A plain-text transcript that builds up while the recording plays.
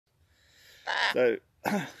So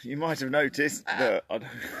you might have noticed that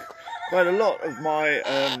quite a lot of my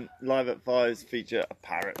Live at Fires feature a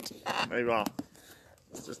parrot. There you are.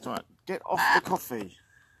 Let's just try and get off the coffee.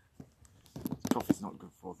 Coffee's not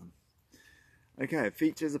good for them. Okay, it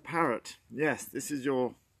features a parrot. Yes, this is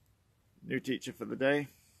your new teacher for the day.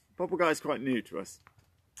 Popple Guy's quite new to us.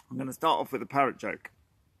 I'm going to start off with a parrot joke.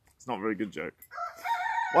 It's not a very good joke.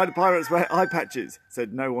 Why do pirates wear eye patches?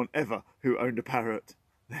 Said no one ever who owned a parrot.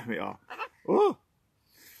 There we are. Oh,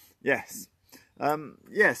 yes.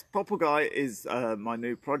 Yes, Popple Guy is my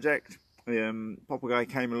new project. Popple Guy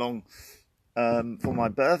came along for my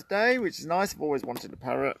birthday, which is nice. I've always wanted a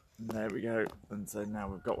parrot. And there we go. And so now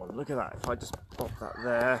we've got one. Look at that. If I just pop that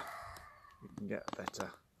there, you can get a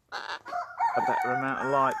better amount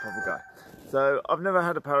of light, Popple Guy. So I've never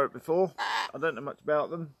had a parrot before. I don't know much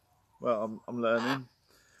about them. Well, I'm learning.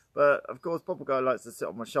 But of course, Popple Guy likes to sit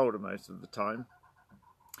on my shoulder most of the time.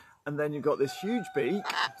 And then you've got this huge beak.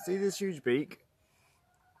 See this huge beak?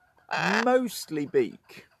 Mostly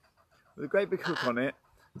beak. With a great big hook on it,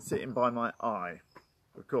 sitting by my eye.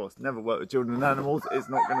 Of course, never worked with children and animals. It's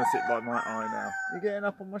not going to sit by my eye now. You getting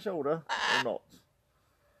up on my shoulder or not?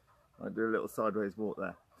 I do a little sideways walk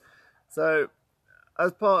there. So,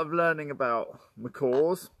 as part of learning about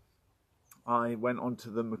macaws, I went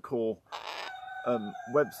onto the macaw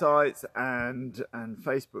websites and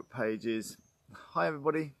Facebook pages. Hi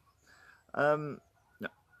everybody.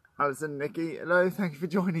 Alison, Nikki, hello, thank you for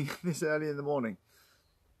joining this early in the morning.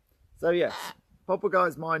 So yes, Popple Guy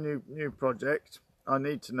is my new project. I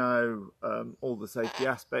need to know all the safety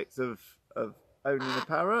aspects of owning a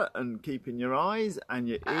parrot and keeping your eyes and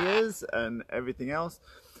your ears and everything else.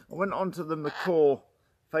 I went onto the macaw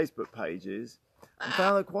Facebook pages and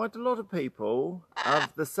found that quite a lot of people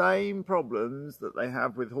have the same problems that they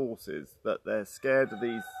have with horses, that they're scared of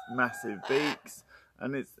these massive beaks,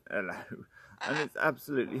 and it's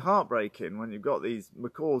absolutely heartbreaking when you've got these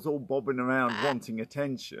macaws all bobbing around wanting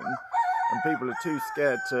attention, and people are too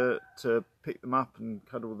scared to pick them up and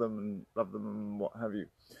cuddle them and love them and what have you.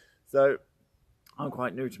 So I'm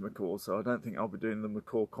quite new to macaws, so I don't think I'll be doing the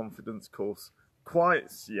macaw confidence course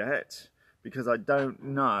quite yet, because I don't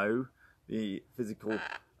know the physical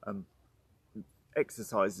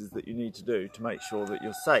exercises that you need to do to make sure that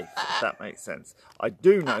you're safe, if that makes sense. I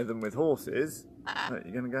do know them with horses. You're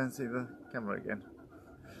going to go and see the camera again.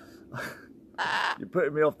 You're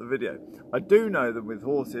putting me off the video. I do know them with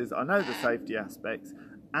horses. I know the safety aspects,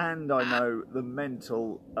 and I know the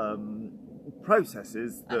mental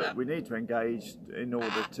processes that we need to engage in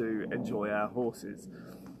order to enjoy our horses.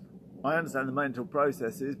 I understand the mental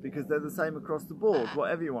processes because they're the same across the board,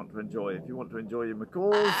 whatever you want to enjoy. If you want to enjoy your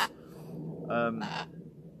macaws,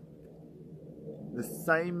 the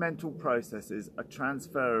same mental processes are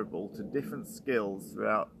transferable to different skills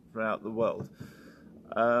throughout the world.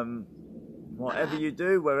 Whatever you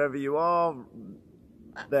do, wherever you are,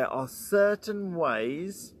 there are certain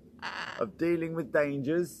ways of dealing with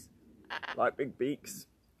dangers, like big beaks,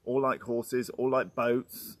 or like horses, or like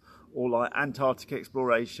boats, or like Antarctic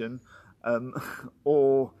exploration,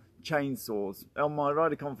 or chainsaws. On my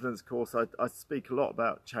Rider Confidence course, I speak a lot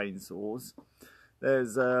about chainsaws.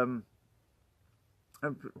 There's, I'll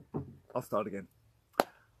start again.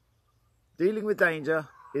 Dealing with danger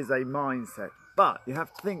is a mindset, but you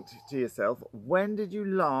have to think to yourself, when did you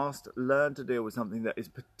last learn to deal with something that is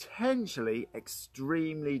potentially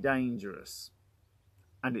extremely dangerous?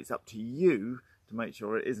 And it's up to you to make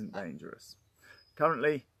sure it isn't dangerous.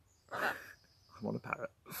 Currently, I'm on a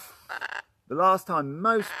parrot. The last time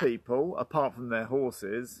most people, apart from their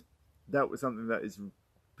horses, dealt with something that is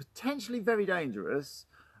potentially very dangerous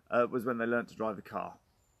was when they learned to drive a car.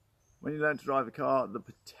 When you learn to drive a car, the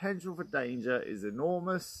potential for danger is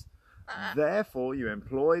enormous. Therefore, you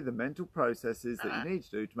employ the mental processes that you need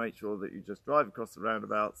to do to make sure that you just drive across the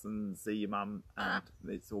roundabouts and see your mum and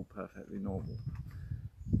it's all perfectly normal.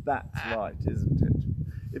 That's right, isn't it?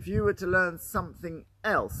 If you were to learn something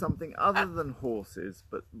else, something other than horses,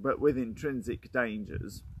 but with intrinsic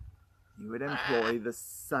dangers, you would employ the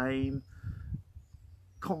same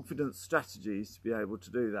confidence strategies to be able to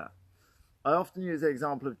do that. I often use the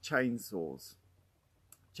example of chainsaws.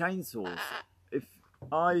 Chainsaws. If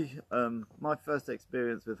my first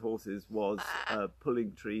experience with horses was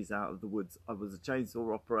pulling trees out of the woods. I was a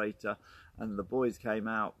chainsaw operator, and the boys came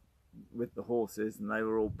out with the horses, and they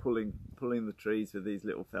were all pulling the trees with these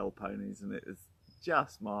little fell ponies, and it was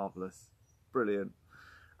just marvellous, brilliant.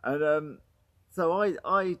 And so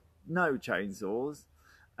I know chainsaws.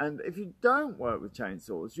 And if you don't work with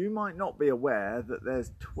chainsaws, you might not be aware that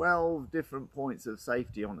there's 12 different points of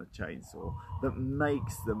safety on a chainsaw that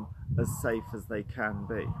makes them as safe as they can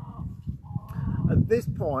be. this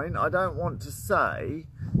point, I don't want to say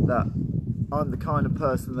that I'm the kind of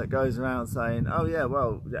person that goes around saying, oh yeah,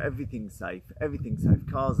 well, everything's safe,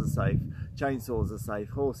 cars are safe, chainsaws are safe,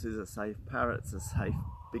 horses are safe, parrots are safe,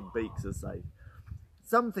 big beaks are safe.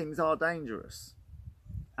 Some things are dangerous,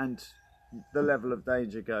 and the level of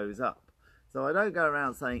danger goes up. So I don't go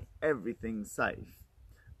around saying everything's safe,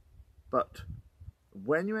 but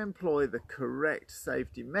when you employ the correct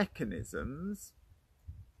safety mechanisms,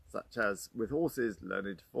 such as with horses,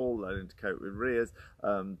 learning to fall, learning to cope with rears,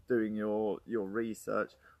 doing your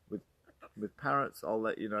research. With parrots, I'll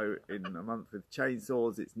let you know in a month. With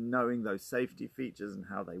chainsaws, it's knowing those safety features and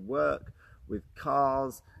how they work. With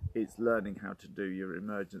cars, it's learning how to do your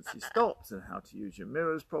emergency stops and how to use your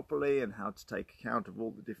mirrors properly and how to take account of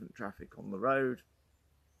all the different traffic on the road.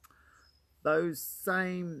 Those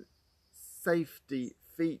same safety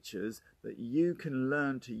features that you can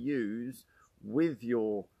learn to use with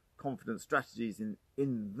your confidence strategies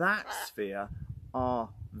in that sphere are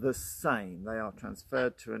the same. They are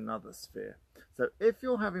transferred to another sphere. So if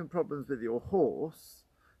you're having problems with your horse,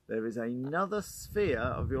 there is another sphere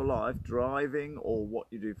of your life, driving or what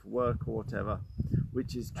you do for work or whatever,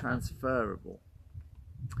 which is transferable.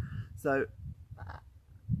 So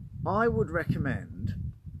I would recommend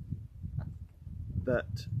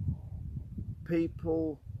that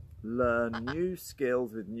people learn new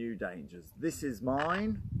skills with new dangers. This is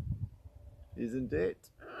mine, isn't it?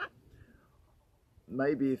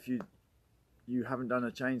 Maybe if you haven't done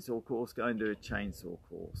a chainsaw course, go and do a chainsaw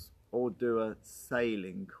course, or do a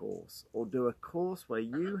sailing course, or do a course where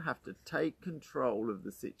you have to take control of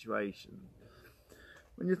the situation.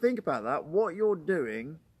 When you think about that, what you're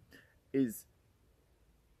doing is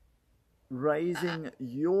raising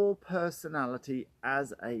your personality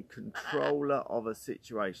as a controller of a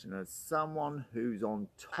situation, as someone who's on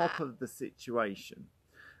top of the situation.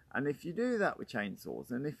 And if you do that with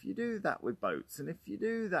chainsaws, and if you do that with boats, and if you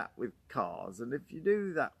do that with cars, and if you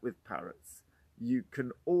do that with parrots, you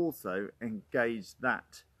can also engage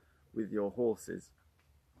that with your horses.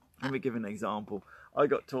 Let me give an example. I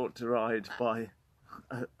got taught to ride by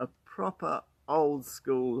a proper old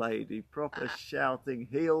school lady, proper shouting,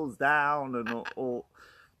 heels down and all.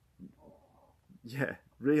 Yeah,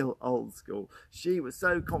 real old school. She was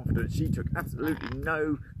so confident, she took absolutely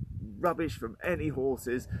no rubbish from any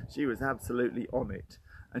horses. She was absolutely on it,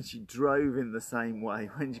 and she drove in the same way.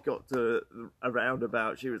 When she got to a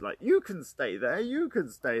roundabout, she was like, you can stay there,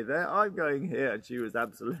 I'm going here. And she was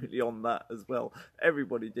absolutely on that as well.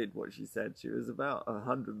 Everybody did what she said. She was about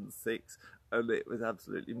 106, and it was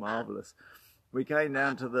absolutely marvellous. We came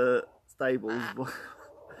down to the stables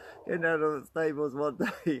one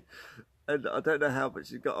day, and I don't know how, but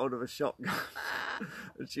she got hold of a shotgun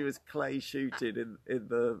and she was clay shooting in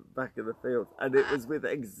the back of the field, and it was with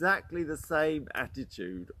exactly the same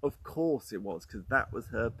attitude. Of course it was, because that was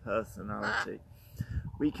her personality.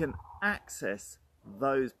 We can access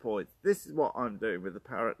those points. This is what I'm doing with the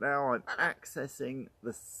parrot now. I'm accessing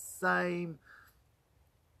the same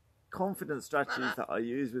confidence strategies that I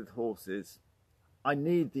use with horses. I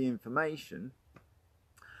need the information,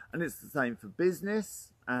 and it's the same for business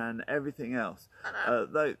and everything else.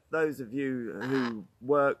 Those of you who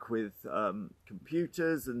work with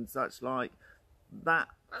computers and such like, that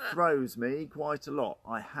throws me quite a lot.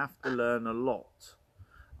 I have to learn a lot.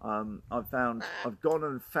 I've gone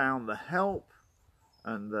and found the help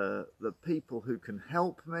and the people who can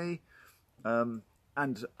help me, and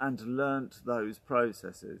learnt those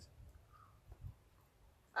processes.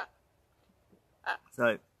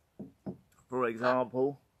 So, for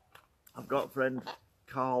example, I've got a friend,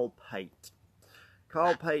 Carl Pate.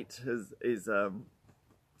 Carl Pate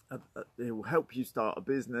he'll help you start a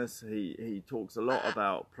business. He talks a lot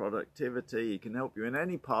about productivity. He can help you in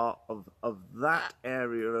any part of that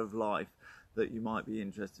area of life that you might be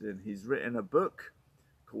interested in. He's written a book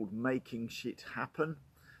called Making Shit Happen.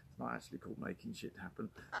 It's not actually called Making Shit Happen.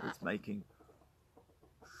 It's Making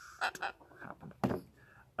Happen.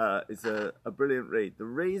 It's a brilliant read. The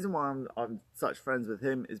reason why I'm such friends with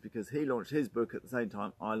him is because he launched his book at the same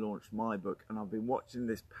time I launched my book, and I've been watching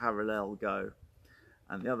this parallel go.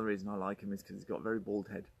 And the other reason I like him is because he's got a very bald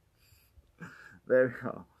head. There we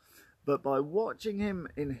are. But by watching him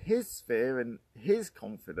in his sphere and his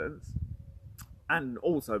confidence, and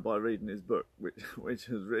also by reading his book, which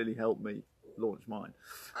has really helped me launch mine,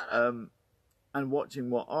 and watching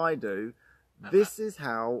what I do, this is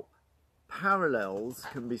how parallels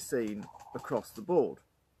can be seen across the board.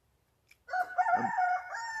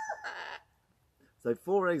 So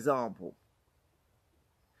for example,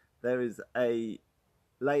 there is a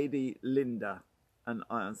lady, Linda, and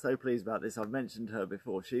I am so pleased about this. I've mentioned her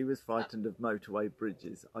before. She was frightened of motorway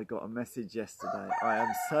bridges. I got a message yesterday. I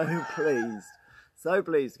am so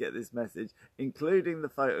pleased to get this message, including the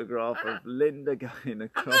photograph of Linda going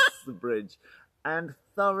across the bridge and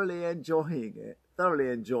thoroughly enjoying it, thoroughly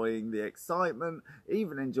enjoying the excitement,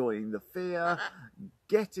 even enjoying the fear,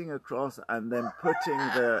 getting across and then putting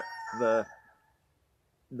the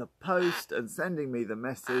post and sending me the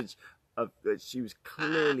message of that she was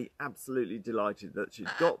clearly absolutely delighted that she'd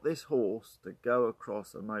got this horse to go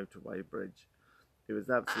across a motorway bridge. It was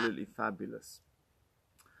absolutely fabulous.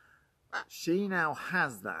 She now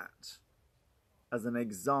has that as an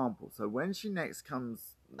example. So when she next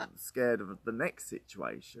comes scared of the next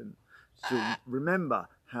situation, she'll remember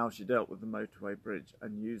how she dealt with the motorway bridge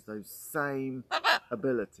and use those same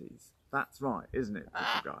abilities. That's right, isn't it,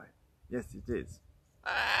 little guy? Yes, it is.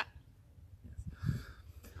 Yes.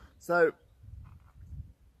 So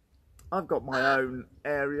I've got my own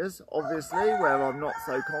areas, obviously, where I'm not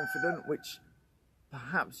so confident, which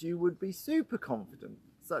perhaps you would be super confident,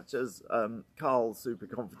 such as Carl's super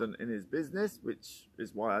confident in his business, which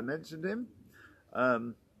is why I mentioned him.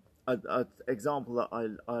 An example that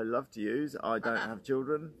I love to use, I don't have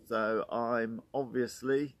children, so I'm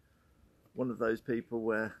obviously one of those people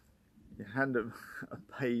where you hand them a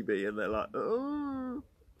baby and they're like, oh,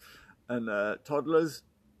 and toddlers,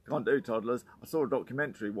 can't do toddlers. I saw a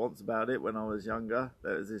documentary once about it when I was younger.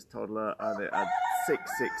 There was this toddler and it had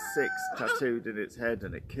 666 tattooed in its head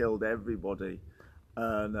and it killed everybody.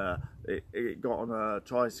 And it got on a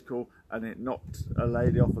tricycle and it knocked a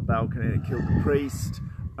lady off a balcony and it killed the priest.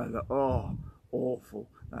 And oh, awful.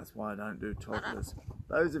 That's why I don't do toddlers.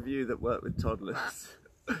 Those of you that work with toddlers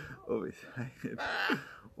will be saying,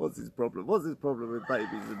 what's his problem? What's his problem with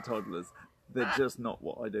babies and toddlers? They're just not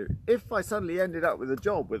what I do. If I suddenly ended up with a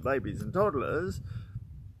job with babies and toddlers,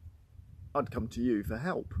 I'd come to you for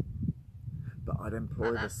help. But I'd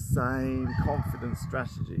employ the same confidence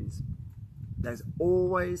strategies. There's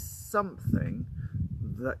always something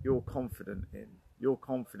that you're confident in. You're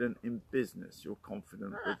confident in business. You're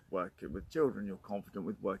confident with working with children. You're confident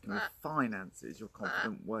with working with finances. You're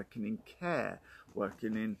confident working in care,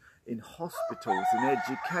 working in hospitals, in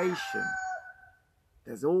education.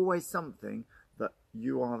 There's always something that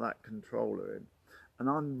you are that controller in. And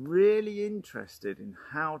I'm really interested in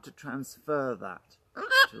how to transfer that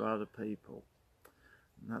to other people.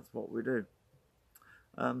 And that's what we do.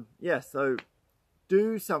 So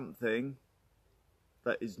do something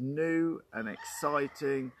that is new and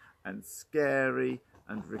exciting and scary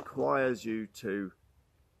and requires you to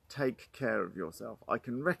take care of yourself. I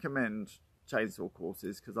can recommend chainsaw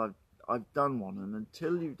courses because I've done one, and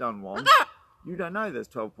until you've done one, you don't know there's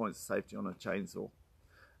 12 points of safety on a chainsaw.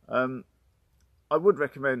 I would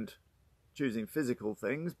recommend choosing physical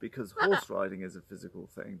things because horse riding is a physical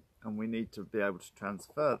thing and we need to be able to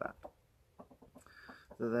transfer that.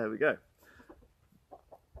 So there we go.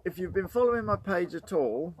 If you've been following my page at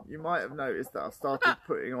all, you might have noticed that I've started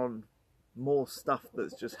putting on more stuff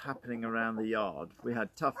that's just happening around the yard. We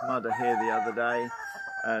had Tough Mudder here the other day,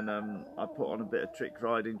 and I put on a bit of trick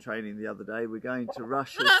riding training the other day. We're going to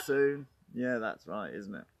Russia soon. Yeah, that's right,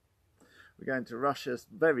 isn't it? We're going to Russia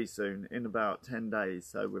very soon, in about 10 days,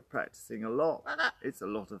 so we're practicing a lot. It's a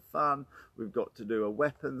lot of fun. We've got to do a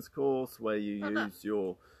weapons course where you use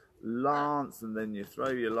your lance and then you throw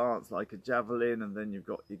your lance like a javelin, and then you've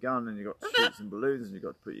got your gun and you've got to shoot some balloons and you've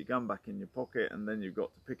got to put your gun back in your pocket, and then you've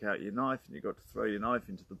got to pick out your knife and you've got to throw your knife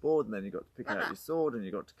into the board, and then you've got to pick out your sword and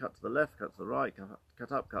you've got to cut to the left, cut to the right,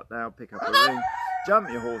 cut up, cut down, pick up a ring, jump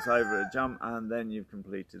your horse over a jump, and then you've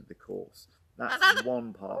completed the course. That's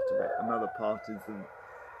one part of it. Another part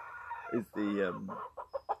is the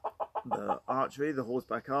archery, the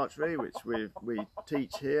horseback archery, which we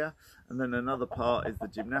teach here, and then another part is the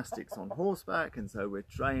gymnastics on horseback, and so we're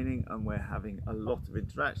training and we're having a lot of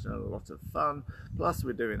interaction and a lot of fun, plus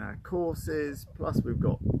we're doing our courses, plus we've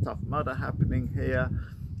got Tough Mudder happening here,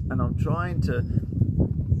 and I'm trying to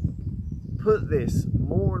put this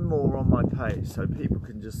more and more on my page so people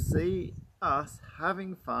can just see us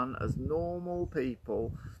having fun as normal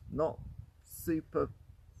people, not super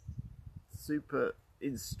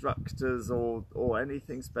instructors or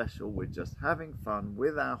anything special. We're just having fun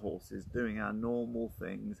with our horses, doing our normal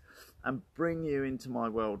things, and bring you into my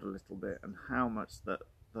world a little bit, and how much that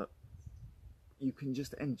you can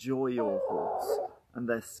just enjoy your horse, and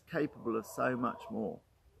they're capable of so much more.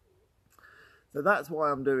 So that's why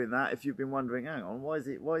I'm doing that. If you've been wondering, hang on, why is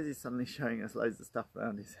he suddenly showing us loads of stuff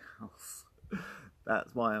around his house?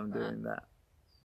 That's why I'm doing that.